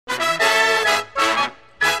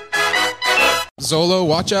Zolo,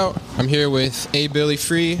 watch out. I'm here with Billi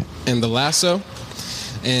Free and the Lasso.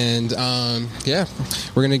 And yeah,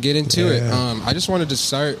 we're going to get into it. I just wanted to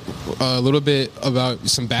start a little bit about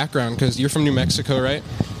some background because you're from New Mexico, right?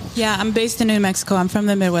 Yeah, I'm based in New Mexico. I'm from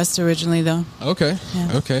the Midwest originally, though. Okay,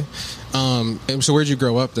 yeah. Okay. And so where'd you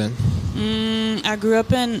grow up then? I grew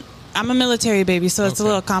up I'm a military baby, so it's a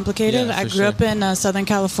little complicated. Yeah, I grew up in Southern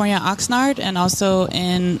California, Oxnard, and also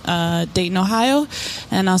in Dayton, Ohio,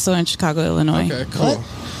 and also in Chicago, Illinois. Okay, cool.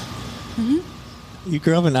 You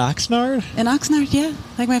grew up in Oxnard? In Oxnard, yeah.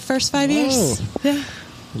 Like my first 5 years. Yeah.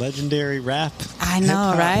 Legendary rap. I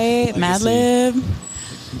know, right? Madlib.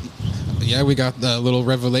 Yeah, we got the little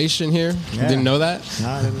revelation here. Yeah. Didn't know that? No,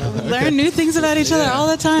 I didn't know that. Learn new things about each other all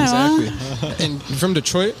the time, exactly. huh? And from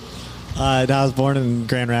Detroit? I was born in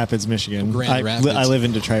Grand Rapids, Michigan. Rapids. I live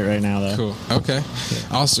in Detroit right now, though. Cool. Okay. Yeah.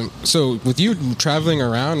 Awesome. So with you traveling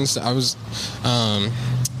around, and stuff, I was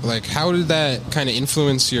like, how did that kind of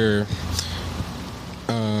influence your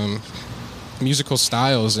musical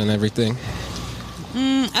styles and everything?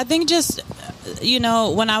 I think just,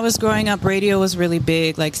 when I was growing up, radio was really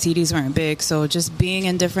big. Like CDs weren't big. So just being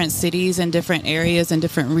in different cities and different areas and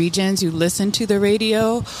different regions, you listen to the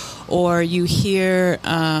radio or you hear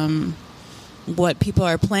what people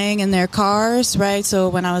are playing in their cars, right? So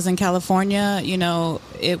when I was in California,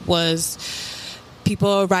 it was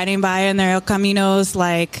people riding by in their El Caminos,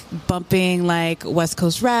 like bumping like West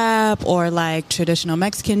Coast rap or like traditional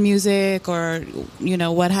Mexican music, or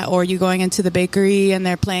or you going into the bakery and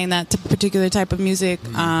they're playing that particular type of music.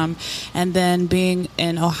 And then being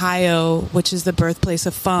in Ohio, which is the birthplace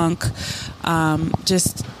of funk,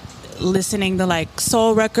 just listening to like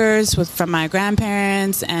soul records from my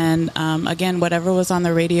grandparents and again whatever was on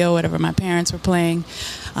the radio, whatever my parents were playing.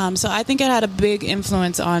 So I think it had a big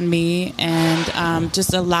influence on me and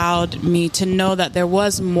just allowed me to know that there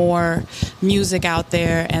was more music out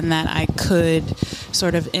there and that I could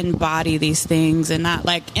sort of embody these things and not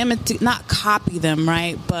like not copy them,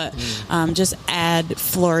 right? But just add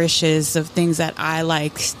flourishes of things that I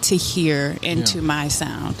like to hear into my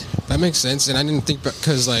sound. That makes sense. And I didn't think,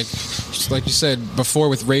 because like you said before,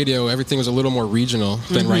 with radio, everything was a little more regional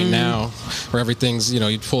than right now, where everything's,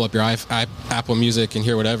 you pull up your Apple Music and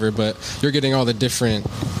hear whatever, but you're getting all the different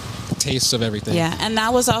tastes of everything. Yeah, and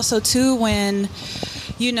that was also too when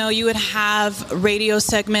you would have radio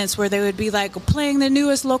segments where they would be like playing the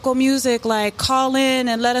newest local music, like call in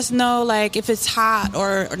and let us know like if it's hot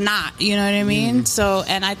or not, you know what I mean? So,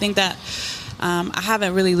 and I think that I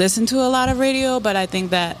haven't really listened to a lot of radio, but I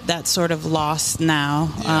think that that's sort of lost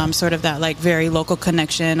now. Sort of that like very local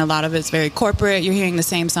connection. A lot of it's very corporate. You're hearing the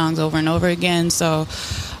same songs over and over again. So,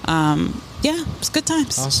 yeah, it's good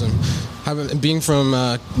times. Awesome. Being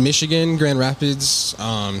from Michigan, Grand Rapids,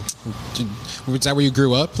 was that where you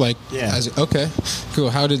grew up? Like, yeah. Okay,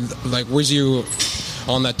 cool. How did, was you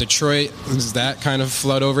on that Detroit? Was that kind of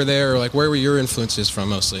flood over there? Or like, where were your influences from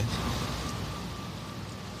mostly?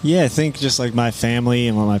 Yeah, I think just like my family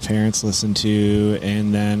and what my parents listened to,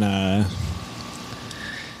 and then I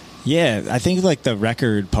think like the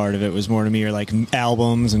record part of it was more to me, or like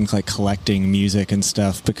albums and like collecting music and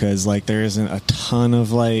stuff, because like there isn't a ton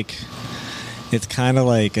of like, it's kind of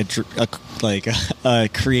like a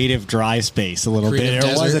creative dry space a little bit.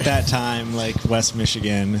 It was at that time, like West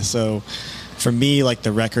Michigan. So for me, like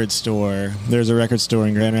the record store, there's a record store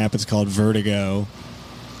in Grand Rapids called Vertigo.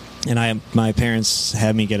 And my parents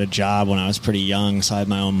had me get a job when I was pretty young, so I had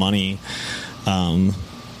my own money.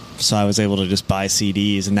 So I was able to just buy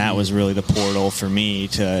CDs, and that was really the portal for me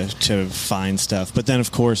to find stuff. But then,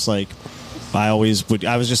 of course, like I was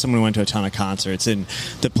just someone who went to a ton of concerts, and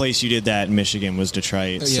the place you did that in Michigan was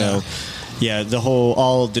Detroit. Yeah. So yeah,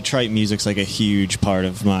 all Detroit music's like a huge part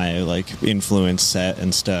of my like influence set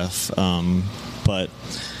and stuff. But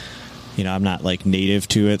I'm not like native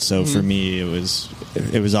to it, so for me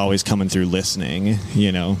it was always coming through listening,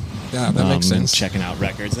 Yeah, that makes sense. Checking out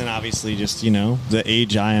records, and obviously just the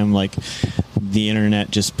age I am, like the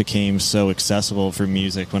internet just became so accessible for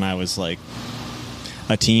music when I was like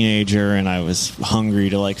a teenager, and I was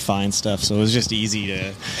hungry to like find stuff, so it was just easy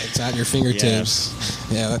to. It's at your fingertips.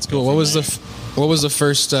 Yeah, that's cool. What was the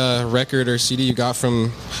first record or CD you got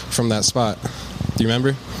from that spot? Do you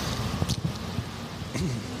remember?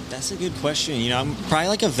 That's a good question. I'm probably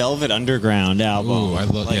like a Velvet Underground album. Ooh, I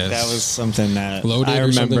love that. Was something that Loaded I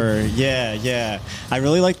remember. Or something? Yeah. I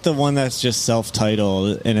really like the one that's just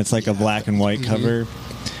self-titled and it's like a black and white cover.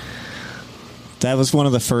 That was one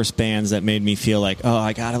of the first bands that made me feel like,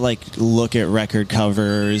 I gotta like look at record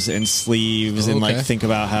covers and sleeves and like think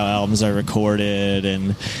about how albums are recorded,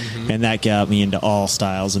 and that got me into all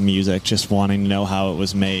styles of music, just wanting to know how it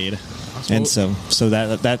was made. And so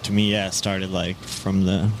that to me, started like from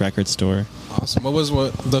the record store. Awesome. What was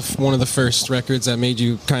one of the first records that made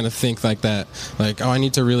you kind of think like that? Like, I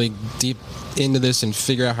need to really deep into this and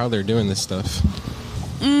figure out how they're doing this stuff.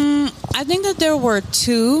 I think that there were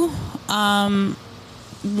two.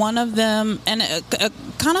 One of them, and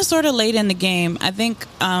kind of sort of late in the game, I think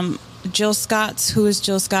Jill Scott's Who is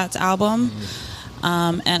Jill Scott's album,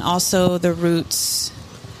 and also The Roots,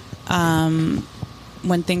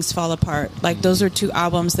 When Things Fall Apart. Like, those are two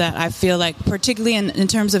albums that I feel like, particularly in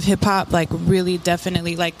terms of hip-hop, like really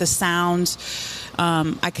definitely, like the sounds,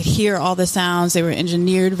 I could hear all the sounds. They were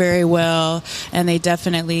engineered very well, and they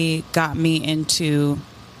definitely got me into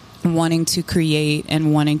wanting to create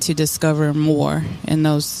and wanting to discover more in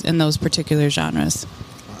those particular genres.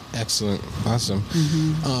 Excellent. Awesome.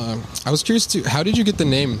 I was curious too, how did you get the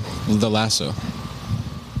name The Lasso?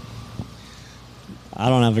 I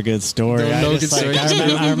don't have a good story.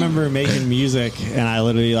 I remember making music, and I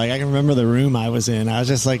literally, like, I can remember the room I was in. I was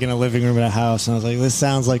just like in a living room at a house, and I was like, this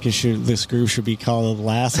sounds like this group should be called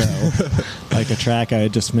Lasso. Like a track I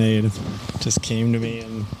had just made. It just came to me,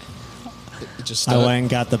 and I went and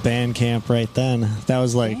got the Bandcamp right then. That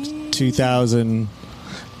was like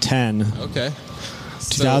 2010. Okay.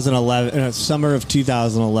 2011, summer of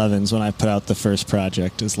 2011 is when I put out the first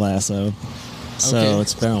project as Lasso. So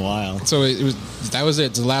It's been a while. So that was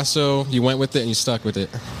it. The Lasso, you went with it and you stuck with it.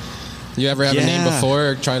 You ever have a name before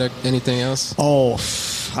or tried anything else? Oh,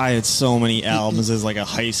 I had so many albums as like a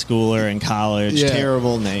high schooler in college. Yeah.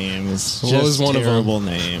 Terrible names. What was one of them? Terrible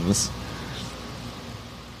names.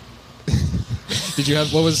 Did you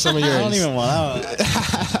have? What was some of yours? I don't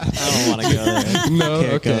want to go there. No,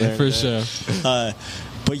 okay, for sure.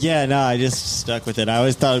 But yeah, no, I just stuck with it. I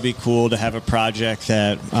always thought it'd be cool to have a project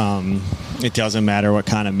that it doesn't matter what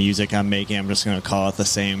kind of music I'm making. I'm just going to call it the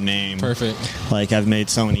same name. Perfect. Like, I've made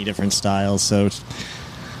so many different styles, so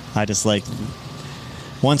I just like.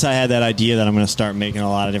 Once I had that idea that I'm going to start making a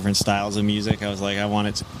lot of different styles of music, I was like, I want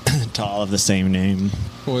it to all have the same name.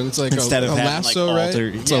 Well, it's like instead a of having, lasso, like, right?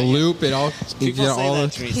 It's a loop. It all. You get all the.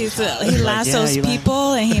 He lassos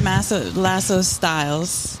people and he lassos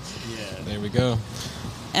styles. Yeah. There we go.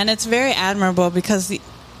 And it's very admirable because,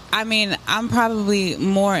 I mean, I'm probably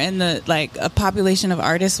more in the, like, a population of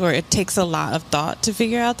artists where it takes a lot of thought to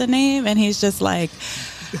figure out the name, and he's just like,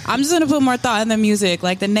 I'm just going to put more thought in the music.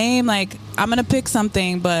 Like, the name, like, I'm going to pick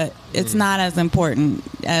something, but it's not as important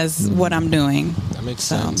as what I'm doing. That makes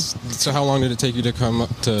sense. So how long did it take you to come up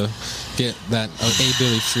to get that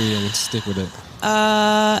Billi free and stick with it?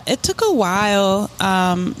 It took a while,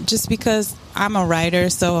 just because I'm a writer,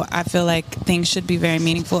 so I feel like things should be very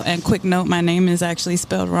meaningful. And quick note, my name is actually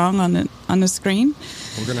spelled wrong on the screen.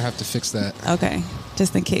 We're gonna have to fix that. Okay,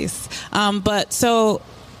 just in case. But so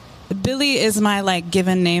Billi is my, like,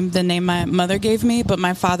 given name, the name my mother gave me, but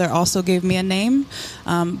my father also gave me a name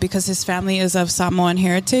because his family is of Samoan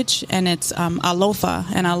heritage, and it's Alofa,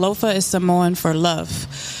 and Alofa is Samoan for love.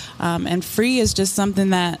 And free is just something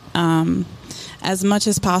that, as much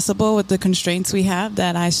as possible with the constraints we have,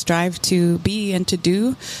 that I strive to be and to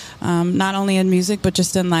do, not only in music, but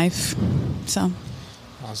just in life. So.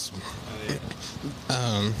 Awesome.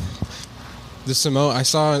 The Samoa, I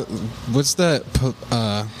saw, what's that,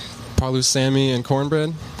 palusami and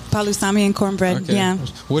cornbread? Palusami and cornbread, okay. Yeah.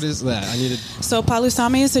 What is that? So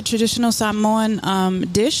palusami is a traditional Samoan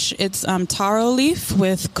dish. It's taro leaf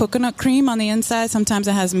with coconut cream on the inside. Sometimes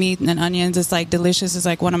it has meat and onions. It's like delicious. It's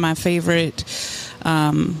like one of my favorite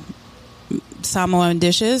Samoan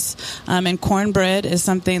dishes. And cornbread is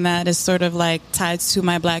something that is sort of like tied to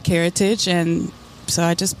my Black heritage, and so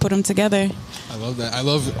I just put them together. I love that. I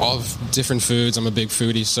love all different foods. I'm a big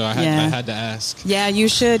foodie, so I had to ask. Yeah, you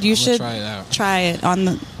should. You should try it out. Try it on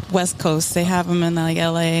the West Coast. They have them in, like,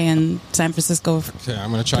 LA and San Francisco. Okay, I'm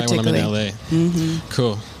gonna try when I'm in LA. Mm-hmm.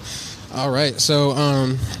 Cool. All right. So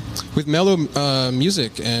with mellow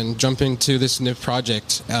music and jumping to this new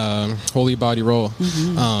project, Holy Body Roll.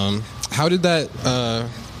 Mm-hmm. How did that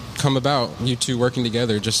come about? You two working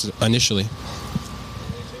together just initially.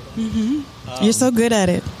 Mm-hmm. You're so good at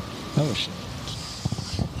it. Oh shit.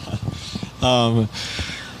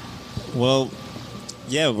 Well,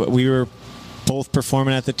 yeah, we were both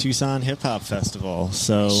performing at the Tucson Hip Hop Festival.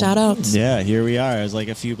 So shout out. Yeah, here we are. It was like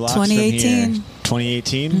a few blocks 2018. from here.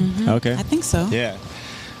 2018? Mm-hmm. Okay. I think so. Yeah.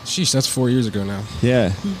 Sheesh, that's 4 years ago now. Yeah.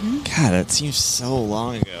 Mm-hmm. God, that seems so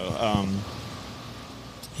long ago.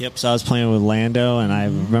 Yep, so I was playing with Lando, and I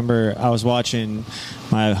remember I was watching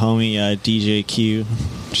my homie DJ Q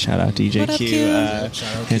shout out DJ What up, Q, Q? Shout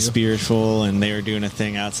out and Q. Spiritual, and they were doing a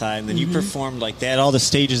thing outside. And then you performed like they had all the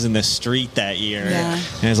stages in the street that year. Yeah.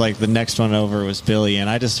 And it was like the next one over was Billi, and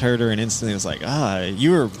I just heard her and instantly was like,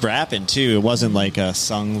 you were rapping too. It wasn't like a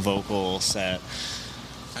sung vocal set.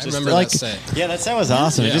 I remember like, that set. Yeah, that set was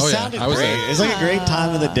awesome. Yeah, It just oh, yeah. sounded I was great. there. It was like a great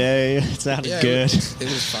time of the day. It sounded Yeah, good. It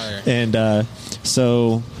was fire. And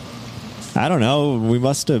so, I don't know. We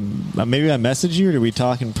must have. Maybe I messaged you, or did we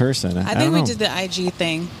talk in person? I think don't we know. did the IG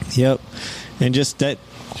thing. Yep. And just that.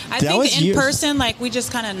 I that think was in years. person, like we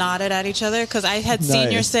just kind of nodded at each other because I had seen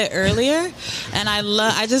Nice. your set earlier, and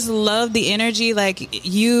I just love the energy. Like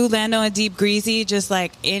you, Lando, and Deep Greasy, just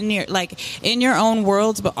like in your own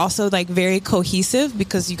worlds, but also like very cohesive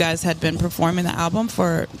because you guys had been performing the album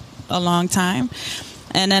for a long time.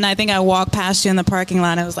 And then I think I walked past you in the parking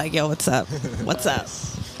lot. And I was like, "Yo, what's up? What's up?"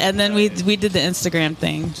 And then we did the Instagram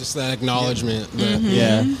thing. Just that acknowledgement.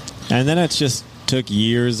 Yeah. And then it's just took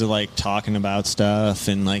years of like talking about stuff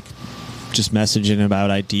and like just messaging about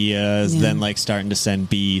ideas, then like starting to send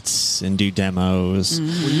beats and do demos. Were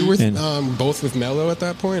you with both with Mello at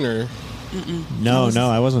that point, or? No,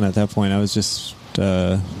 I wasn't at that point. I was just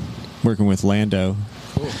working with Lando.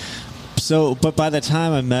 Cool. So, but by the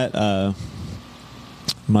time I met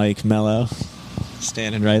Mike Mello,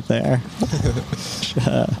 standing right there,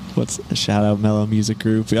 shout out Mello Music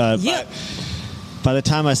Group. By the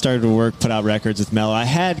time I started to put out records with Mello, I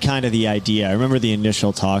had kind of the idea. I remember the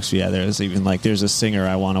initial talks we had. There was even like, there's a singer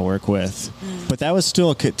I want to work with. But that was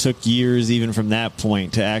still, it took years even from that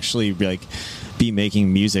point to actually be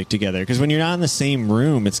making music together. Because when you're not in the same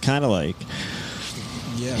room, it's kind of like,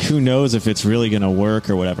 who knows if it's really going to work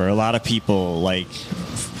or whatever. A lot of people like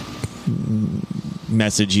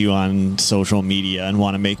message you on social media and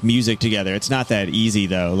want to make music together. It's not that easy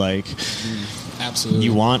though. Like, absolutely,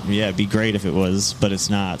 you want, it'd be great if it was, but it's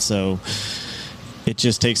not. So it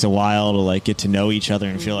just takes a while to like get to know each other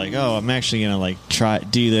and feel like, oh, I'm actually gonna like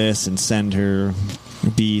do this and send her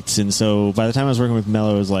beats. And so by the time I was working with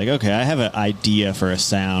Mello, it was like, okay, I have an idea for a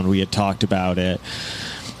sound. We had talked about it,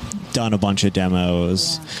 done a bunch of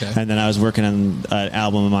demos, and then I was working on an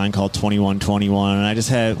album of mine called 2121, and I just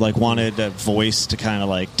had wanted a voice to kind of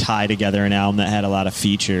like tie together an album that had a lot of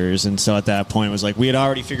features. And so at that point it was like we had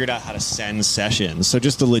already figured out how to send sessions, so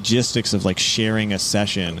just the logistics of like sharing a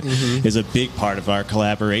session is a big part of our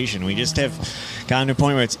collaboration. We just have gotten to a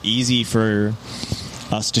point where it's easy for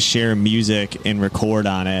us to share music and record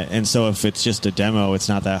on it, and so if it's just a demo, it's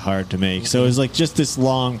not that hard to make. So it was like just this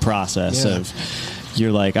long process of,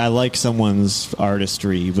 you're like, I like someone's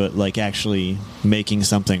artistry, but like actually making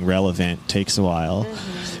something relevant takes a while.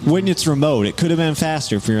 When it's remote, it could have been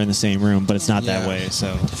faster if you're in the same room, but it's not that way.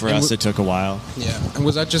 So for us, it took a while. Yeah. And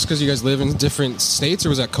was that just because you guys live in different states, or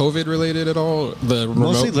was that COVID related at all? The remote?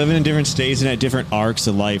 Mostly living in different states and at different arcs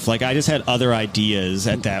of life. Like I just had other ideas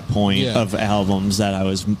at that point of albums that I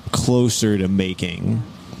was closer to making.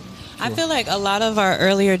 I feel like a lot of our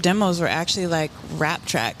earlier demos were actually like rap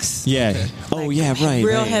tracks. Yeah. Okay. Oh, yeah, right.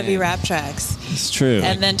 Real right, heavy right. rap tracks. It's true.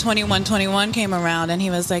 And then 2121 came around, and he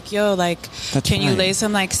was like, "Yo, like, can you lay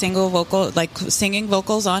some like singing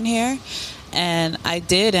vocals on here?" And I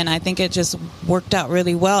did, and I think it just worked out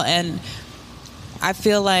really well. And I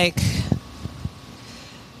feel like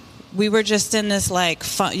we were just in this like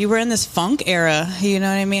you were in this funk era, you know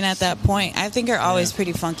what I mean? At that point, I think you're always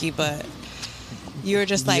pretty funky, but you were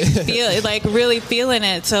just like really feeling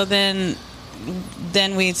it. So then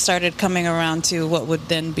we started coming around to what would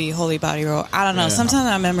then be Holy Body Roll. I don't know. Sometimes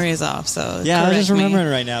my memory is off. So I was just remembering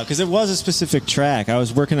right now because it was a specific track. I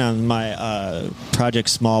was working on my project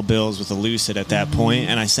Small Bills with a Lucid at that point,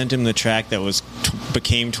 and I sent him the track that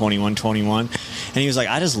became 2121, and he was like,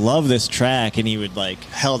 "I just love this track," and he would like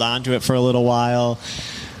held on to it for a little while.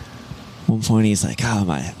 One point he's like, "Oh,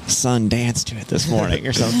 my son danced to it this morning,"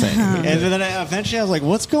 or something. And then eventually I was like,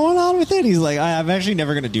 "What's going on with it?" He's like, "I'm actually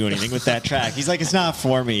never going to do anything with that track." He's like, "It's not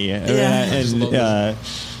for me." And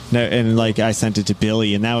like I sent it to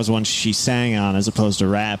Billi, and that was one she sang on as opposed to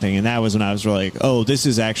rapping, and that was when I was like, "Oh, this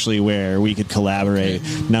is actually where we could collaborate."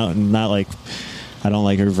 Not like I don't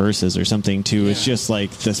like her verses or something too. It's just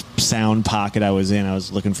like this sound pocket I was in. I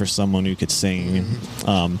was looking for someone who could sing,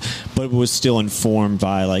 but was still informed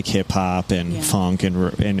by like hip hop and funk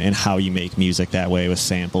and how you make music that way with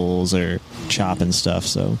samples or chopping stuff.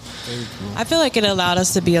 So I feel like it allowed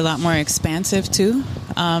us to be a lot more expansive too.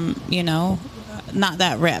 You know, not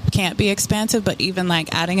that rap can't be expansive, but even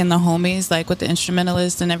like adding in the homies, like with the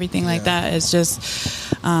instrumentalists and everything like that, is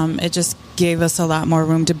just it just gave us a lot more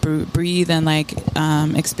room to breathe and like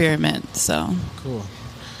experiment. So cool.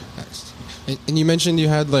 Nice. And you mentioned you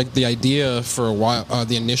had like the idea for a while.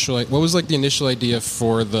 The initial, what was like the initial idea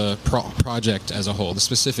for the project as a whole, the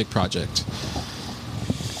specific project?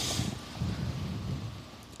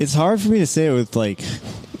 It's hard for me to say it with like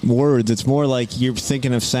words. It's more like you're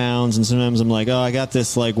thinking of sounds, and sometimes I'm like, oh, I got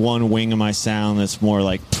this like one wing of my sound that's more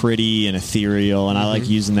like pretty and ethereal, and I like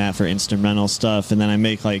using that for instrumental stuff. And then I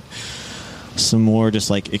make like some more just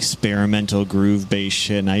like experimental groove based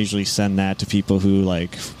shit, and I usually send that to people who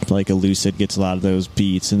like Elucid gets a lot of those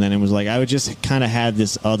beats. And then it was like I would just kind of had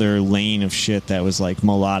this other lane of shit that was like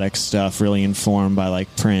melodic stuff, really informed by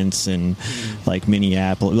like Prince and like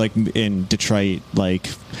Minneapolis, like in Detroit, like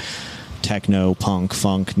techno, punk,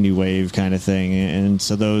 funk, new wave kind of thing. And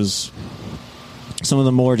so those, some of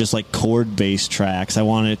the more just like chord based tracks, I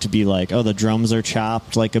wanted it to be like, oh, the drums are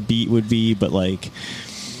chopped like a beat would be, but like,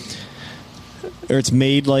 or it's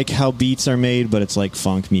made like how beats are made, but it's like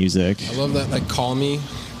funk music. I love that, like Call Me.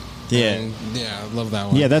 Yeah. Yeah, I love that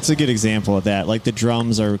one. Yeah, that's a good example of that. Like the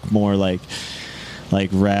drums are more like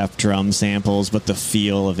rap drum samples, but the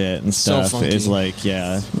feel of it and stuff is like,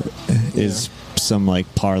 is some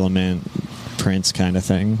like Parliament Prince kind of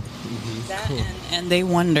thing. That and They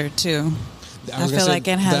Wonder too. I feel like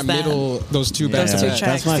it has that middle, those two back to back.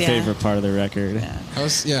 That's my favorite part of the record. I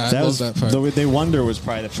love that part. They Wonder was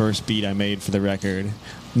probably the first beat I made for the record.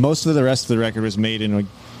 Most of the rest of the record was made in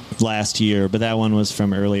last year, but that one was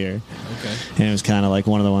from earlier. Okay. And it was kind of like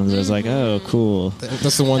one of the ones that was like, oh, cool.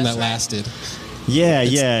 That's the one that lasted.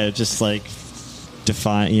 Yeah, just like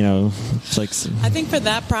define, it's like. I think for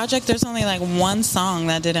that project, there's only like one song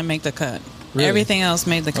that didn't make the cut. Really? Everything else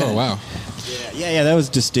made the cut. Oh, wow. Yeah, that was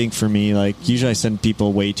distinct for me. Like, usually I send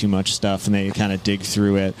people way too much stuff, and they kind of dig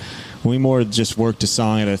through it. We more just worked a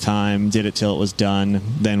song at a time, did it till it was done.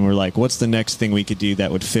 Then we're like, what's the next thing we could do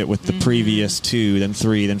that would fit with the previous 2, then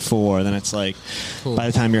 3, then 4? Then it's like, by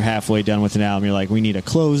the time you're halfway done with an album, you're like, we need a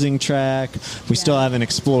closing track. We still haven't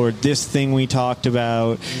explored this thing we talked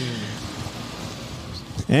about.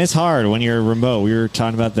 And it's hard when you're remote. We were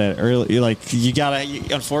talking about that earlier. Like,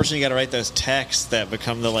 unfortunately, you gotta write those texts that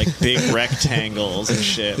become the like big rectangles and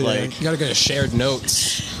shit. Yeah, like, you gotta get shared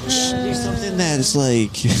notes. Do something that's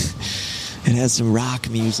like it has some rock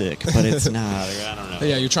music, but it's not. Or, I don't know.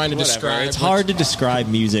 Yeah, you're trying to describe. It's hard to describe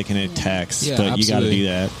music in a text, but absolutely. You gotta do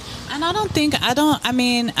that.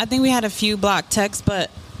 And I think we had a few block texts, but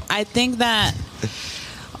I think that.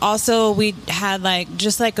 Also, we had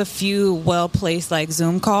just a few well-placed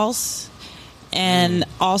Zoom calls. And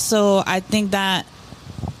also, I think that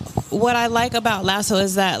what I like about Lasso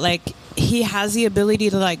is that he has the ability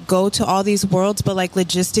to go to all these worlds, but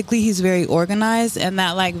logistically he's very organized, and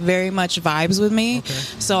that very much vibes with me. Okay.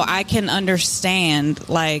 So I can understand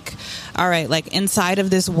all right, inside of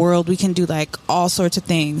this world we can do all sorts of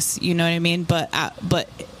things, you know what I mean? But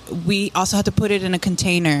we also have to put it in a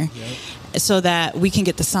container. Yep. So that we can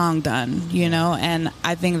get the song done, and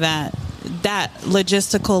I think that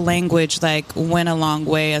logistical language went a long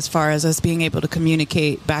way as far as us being able to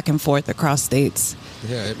communicate back and forth across states.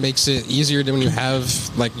 Yeah, it makes it easier when you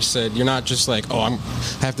have, like you said, you're not just I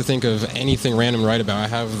have to think of anything random to write about. I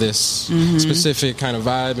have this specific kind of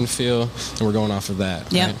vibe and feel, and we're going off of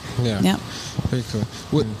that. Yeah. Right? Yeah. Yep. Very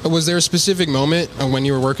cool. Was there a specific moment when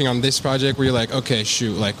you were working on this project where you're like, okay,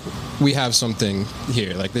 shoot, we have something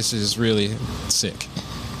here. this is really sick.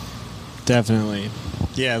 Definitely.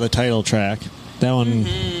 Yeah, the title track. That one,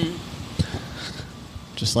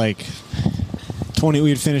 just we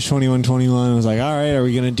had finished 2121. I was like, all right, are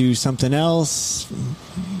we going to do something else?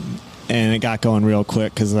 And it got going real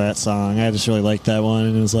quick because of that song. I just really liked that one,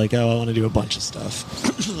 and it was like, oh, I want to do a bunch of stuff.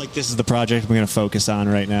 This is the project we're going to focus on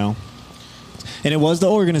right now. And it was the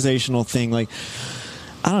organizational thing.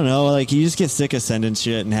 I don't know, you just get sick of sending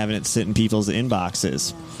shit and having it sit in people's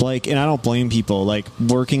inboxes. And I don't blame people.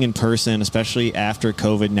 Working in person, especially after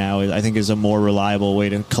COVID now, I think is a more reliable way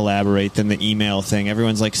to collaborate than the email thing.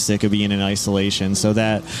 Everyone's sick of being in isolation.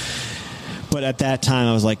 But at that time,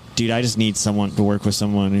 I was like, dude, I just need someone to work with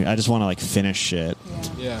someone. I just want to finish shit.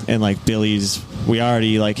 Yeah. And Billy's, we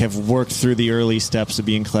already have worked through the early steps of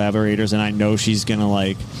being collaborators, and I know she's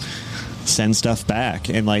gonna send stuff back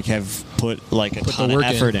and have put a ton of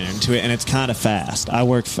effort into it, and it's kind of fast. I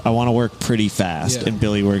want to work pretty fast, and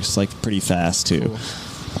Billy works pretty fast too. Cool.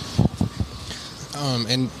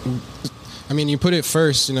 And I mean, you put it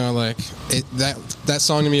first, that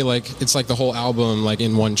song to me, it's the whole album,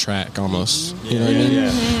 in one track almost. You know what I mean?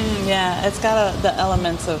 Yeah. Yeah, it's got the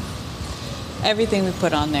elements of everything we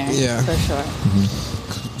put on there. Yeah, for sure.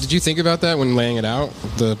 Did you think about that when laying it out,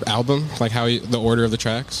 the album, how the order of the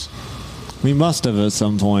tracks? We must have at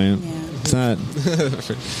some point. Yeah. It's not.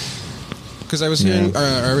 Because I was hearing,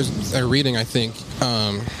 I was reading, I think,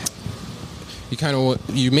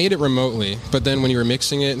 you made it remotely, but then when you were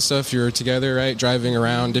mixing it and stuff, you were together, right? Driving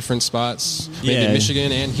around different spots, maybe in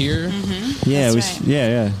Michigan and here. Mm-hmm. Yeah,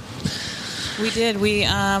 right. We did. We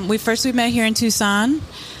met here in Tucson.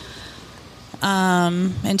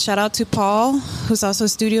 And shout out to Paul, who's also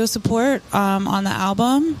studio support on the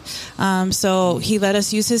album. So he let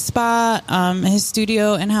us use his spot, his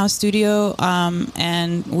studio, in-house studio,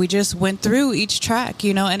 and we just went through each track,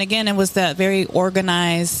 And again, it was that very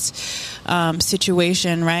organized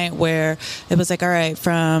situation, right, where it was like, all right,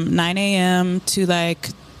 from 9 a.m. to like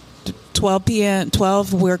 12 p.m.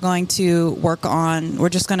 12 we're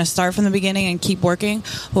just going to start from the beginning and keep working.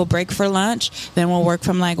 We'll break for lunch, then we'll work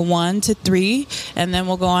from like 1 to 3, and then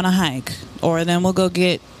we'll go on a hike, or then we'll go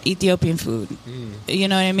get Ethiopian food. You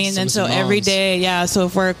know what I mean? And so every day, so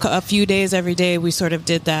for a few days every day we sort of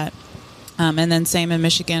did that. And then same in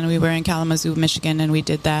Michigan. We were in Kalamazoo, Michigan, and we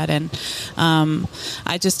did that. And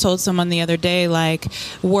I just told someone the other day, like,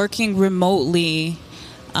 working remotely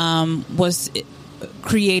developed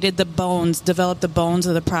the bones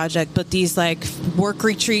of the project. But these like work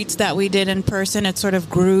retreats that we did in person, it sort of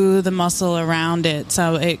grew the muscle around it.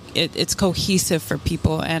 So it's cohesive for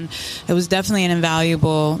people, and it was definitely an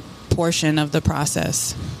invaluable portion of the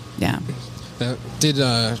process. Yeah. Did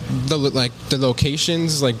the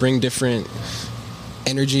locations like bring different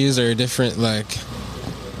energies or different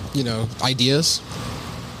ideas?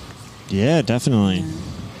 Yeah, definitely.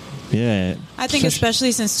 Yeah. I think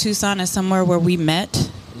especially since Tucson is somewhere where we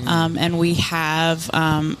met, and we have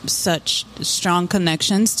such strong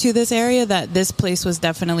connections to this area, that this place was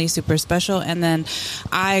definitely super special. And then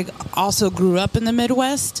I also grew up in the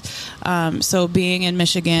Midwest, so being in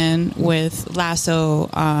Michigan with Lasso,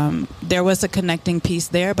 there was a connecting piece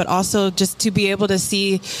there, but also just to be able to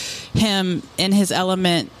see him in his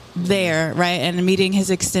element there, right, and meeting his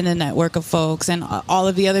extended network of folks and all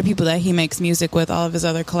of the other people that he makes music with, all of his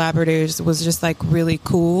other collaborators, was just like really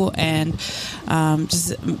cool, and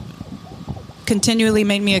just continually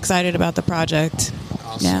made me excited about the project.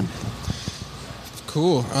 Awesome. Yeah.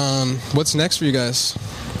 Cool. What's next for you guys?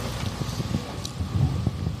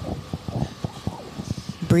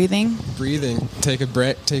 Breathing. Take a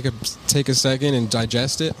breath. Take a second and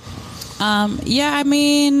digest it. I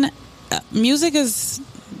mean, music is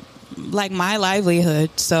like my livelihood,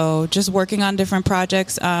 so just working on different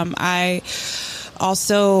projects. I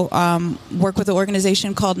also work with an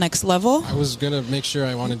organization called Next Level. I was gonna make sure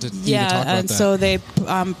I wanted to talk about and that. So they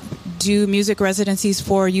do music residencies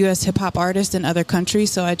for U.S. hip hop artists in other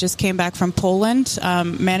countries. So I just came back from Poland,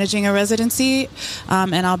 managing a residency,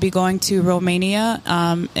 and I'll be going to Romania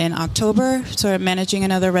in October. So I'm managing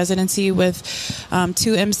another residency with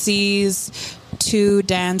 2 MCs, 2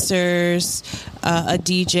 dancers, a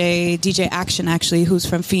DJ Action, actually, who's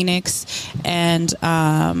from Phoenix, and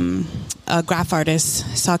a graph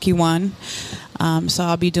artist, Saki One. So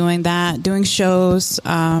I'll be doing that, doing shows,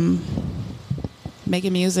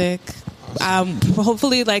 making music.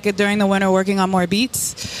 Hopefully, like during the winter, working on more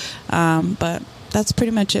beats. But that's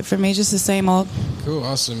pretty much it for me. Just the same old. Cool,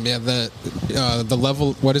 awesome. Yeah, the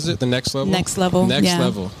level. What is it? The Next Level. Next Level. Next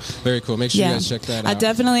Level. Very cool. Make sure you guys check that out. I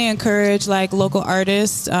definitely encourage like local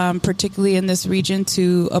artists, particularly in this region,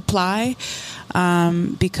 to apply.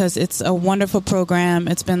 Because it's a wonderful program.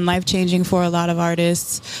 It's been life-changing for a lot of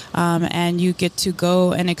artists, and you get to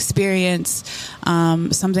go and experience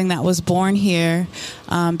something that was born here,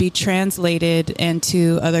 be translated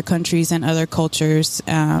into other countries and other cultures.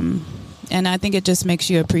 And I think it just makes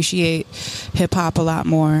you appreciate hip-hop a lot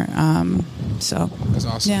more. So that's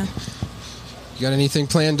awesome. Yeah. You got anything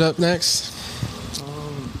planned up next?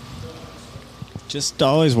 Just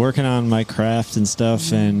always working on my craft and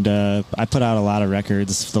stuff, and I put out a lot of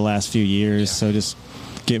records for the last few years, so just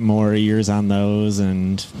get more ears on those,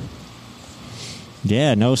 and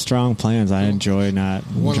no strong plans. I enjoy not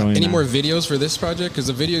enjoying any that. more videos for this project? Because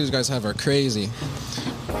the videos you guys have are crazy.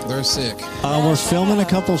 They're sick. We're filming a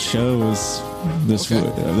couple shows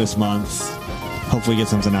this month. Hopefully get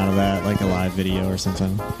something out of that, like a live video or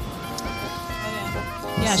something.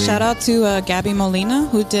 Yeah, shout out to Gabby Molina,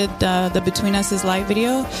 who did the Between Us is live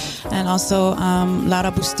video, and also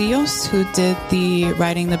Lara Bustillos, who did the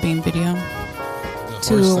Riding the Beam video. That's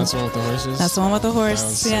the one with the horses? That's the one with the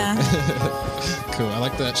horse, yeah. Cool. I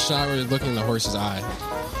like that shot where you're looking in the horse's eye.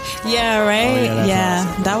 Yeah, right? Oh, yeah,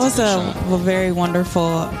 awesome. That was a very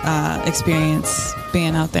wonderful experience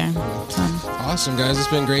being out there. Awesome, guys. It's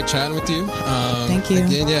been great chatting with you. Thank you.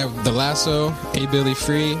 Again, the Lasso, Billi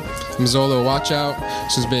Free, Mzolo Watch Out.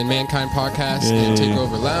 This has been Mankind Podcast and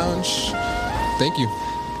Takeover Lounge. Thank you.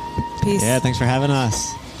 Peace. Yeah, thanks for having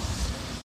us.